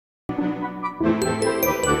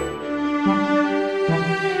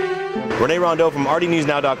Renee Rondeau from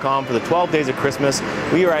RDNewsNow.com for the 12 Days of Christmas.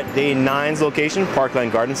 We are at Day 9's location,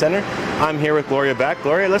 Parkland Garden Center. I'm here with Gloria Beck.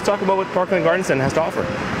 Gloria, let's talk about what Parkland Garden Center has to offer.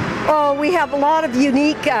 Oh, we have a lot of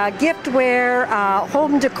unique giftware,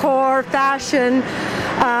 home decor, fashion,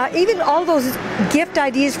 even all those gift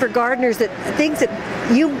ideas for gardeners, things that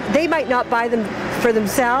they might not buy them for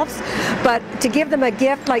themselves, but to give them a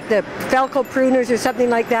gift like the Felco pruners or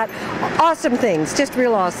something like that. Awesome things, just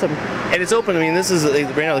real awesome. And it's open. I mean, this is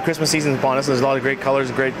right now the Christmas season is upon us. There's a lot of great colors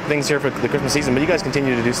and great things here for the Christmas season, but you guys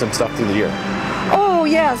continue to do some stuff through the year. Oh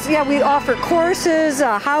yes, yeah, we offer courses,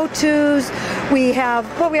 how-tos. We have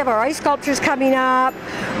our ice sculptures coming up.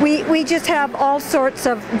 We just have all sorts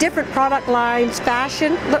of different product lines,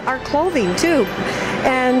 fashion, our clothing too.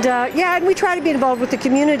 And yeah, and we try to be involved with the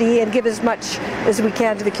community and give as much as we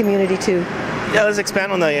can to the community too. Yeah, let's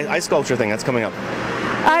expand on the ice sculpture thing that's coming up.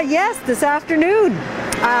 Yes, this afternoon.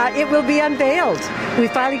 It will be unveiled. We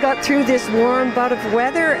finally got through this warm bout of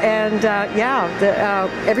weather, and yeah,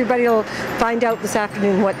 everybody will find out this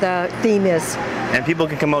afternoon what the theme is. And people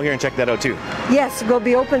can come out here and check that out too. Yes, we'll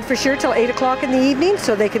be open for sure till 8 o'clock in the evening,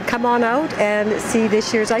 so they can come on out and see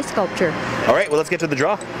this year's ice sculpture. All right, well, let's get to the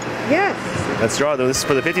draw. Yes. Let's draw. This is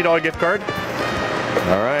for the $50 gift card.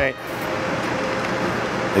 All right.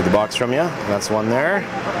 Take the box from you. That's one there.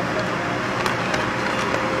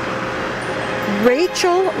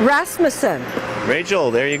 Rachel Rasmussen. Rachel,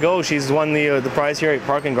 there you go. She's won the prize here at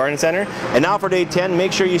Parkland Garden Center. And now for Day 10,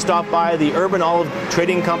 make sure you stop by the Urban Olive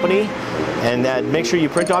Trading Company and make sure you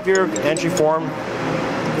print off your entry form,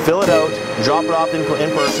 fill it out, drop it off in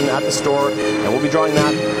person at the store, and we'll be drawing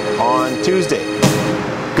that on Tuesday.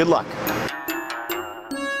 Good luck.